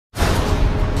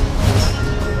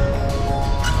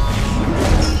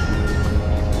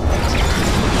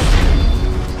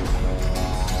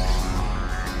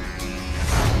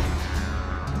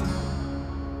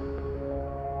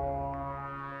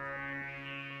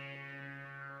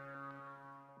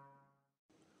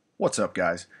What's up,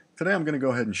 guys? Today I'm going to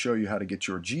go ahead and show you how to get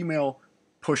your Gmail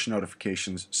push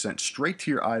notifications sent straight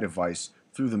to your iDevice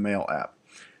through the Mail app.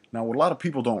 Now, what a lot of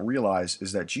people don't realize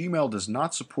is that Gmail does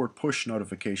not support push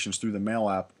notifications through the Mail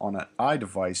app on an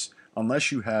iDevice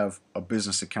unless you have a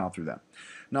business account through them.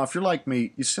 Now, if you're like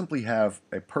me, you simply have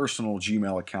a personal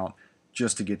Gmail account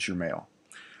just to get your mail.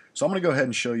 So I'm going to go ahead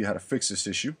and show you how to fix this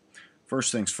issue.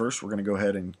 First things first, we're going to go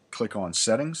ahead and click on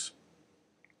Settings.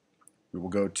 We will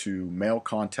go to Mail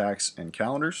Contacts and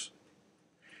Calendars.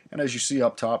 And as you see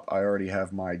up top, I already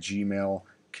have my Gmail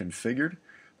configured.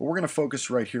 But we're going to focus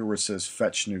right here where it says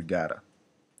Fetch New Data.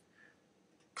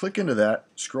 Click into that,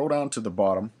 scroll down to the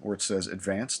bottom where it says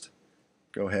Advanced.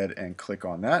 Go ahead and click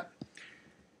on that.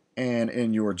 And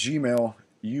in your Gmail,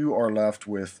 you are left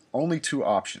with only two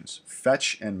options,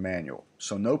 Fetch and Manual.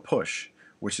 So no push,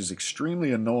 which is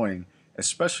extremely annoying,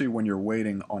 especially when you're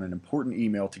waiting on an important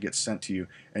email to get sent to you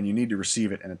and you need to receive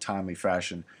it in a timely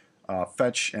fashion.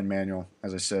 Fetch and Manual,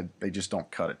 as I said, they just don't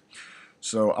cut it.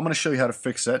 So I'm going to show you how to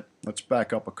fix that. Let's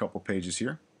back up a couple pages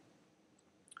here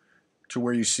to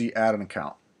where you see Add an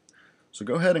Account. So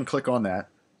go ahead and click on that.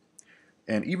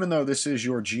 And even though this is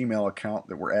your Gmail account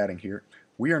that we're adding here,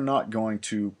 we are not going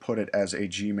to put it as a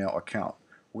Gmail account.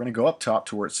 We're going to go up top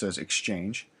to where it says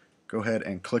Exchange. Go ahead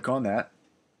and click on that.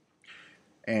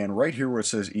 And right here where it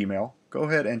says email, go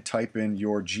ahead and type in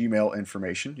your Gmail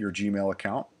information, your Gmail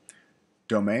account.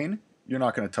 Domain, you're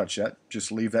not going to touch that,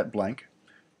 just leave that blank.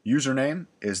 Username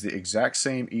is the exact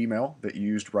same email that you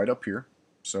used right up here,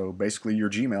 so basically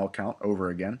your Gmail account over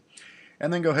again.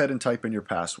 And then go ahead and type in your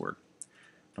password.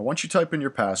 Now once you type in your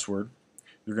password,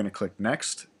 you're going to click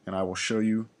Next, and I will show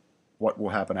you what will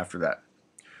happen after that.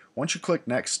 Once you click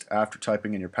Next after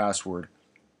typing in your password,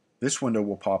 this window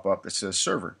will pop up that says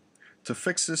Server. To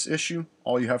fix this issue,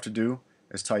 all you have to do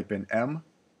is type in m.google.com.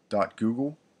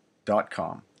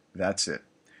 That's it.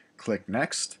 Click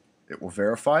Next, it will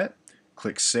verify it,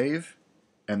 click Save,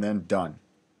 and then Done.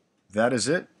 That is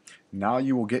it. Now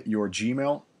you will get your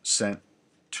Gmail sent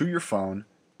to your phone,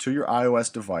 to your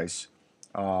iOS device,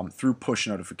 through push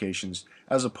notifications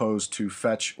as opposed to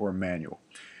Fetch or Manual.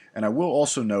 And I will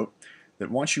also note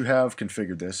that once you have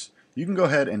configured this, you can go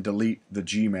ahead and delete the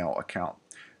Gmail account,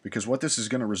 because what this is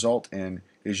going to result in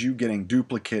is you getting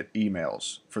duplicate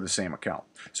emails for the same account.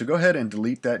 So go ahead and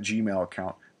delete that Gmail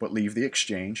account, but leave the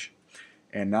Exchange.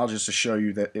 And now just to show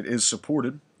you that it is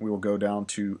supported, we will go down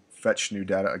to Fetch New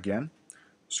Data again.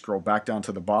 Scroll back down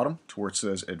to the bottom to where it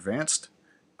says Advanced.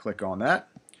 Click on that.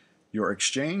 Your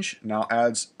Exchange now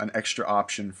adds an extra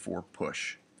option for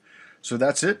push. So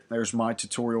that's it. There's my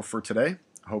tutorial for today.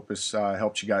 I hope this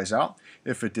helped you guys out.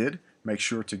 If it did, make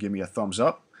sure to give me a thumbs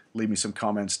up. Leave me some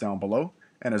comments down below.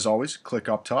 And as always, click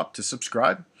up top to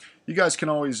subscribe. You guys can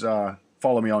always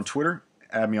follow me on Twitter,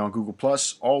 add me on Google+.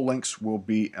 All links will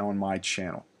be on my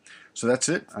channel. So that's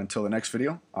it. Until the next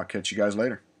video, I'll catch you guys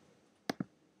later.